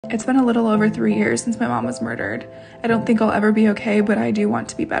It's been a little over 3 years since my mom was murdered. I don't think I'll ever be okay, but I do want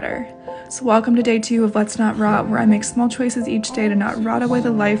to be better. So welcome to day 2 of Let's Not Rot, where I make small choices each day to not rot away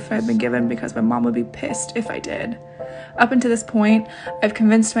the life I've been given because my mom would be pissed if I did. Up until this point, I've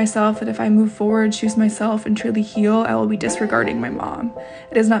convinced myself that if I move forward, choose myself, and truly heal, I will be disregarding my mom.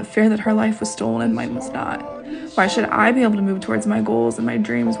 It is not fair that her life was stolen and mine was not. Why should I be able to move towards my goals and my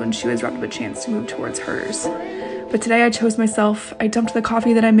dreams when she was robbed of a chance to move towards hers? But today I chose myself. I dumped the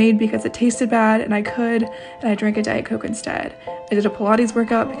coffee that I made because it tasted bad and I drank a Diet Coke instead. I did a Pilates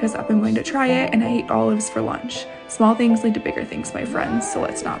workout because I've been wanting to try it, and I ate olives for lunch. Small things lead to bigger things, my friends, so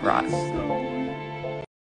let's not rot.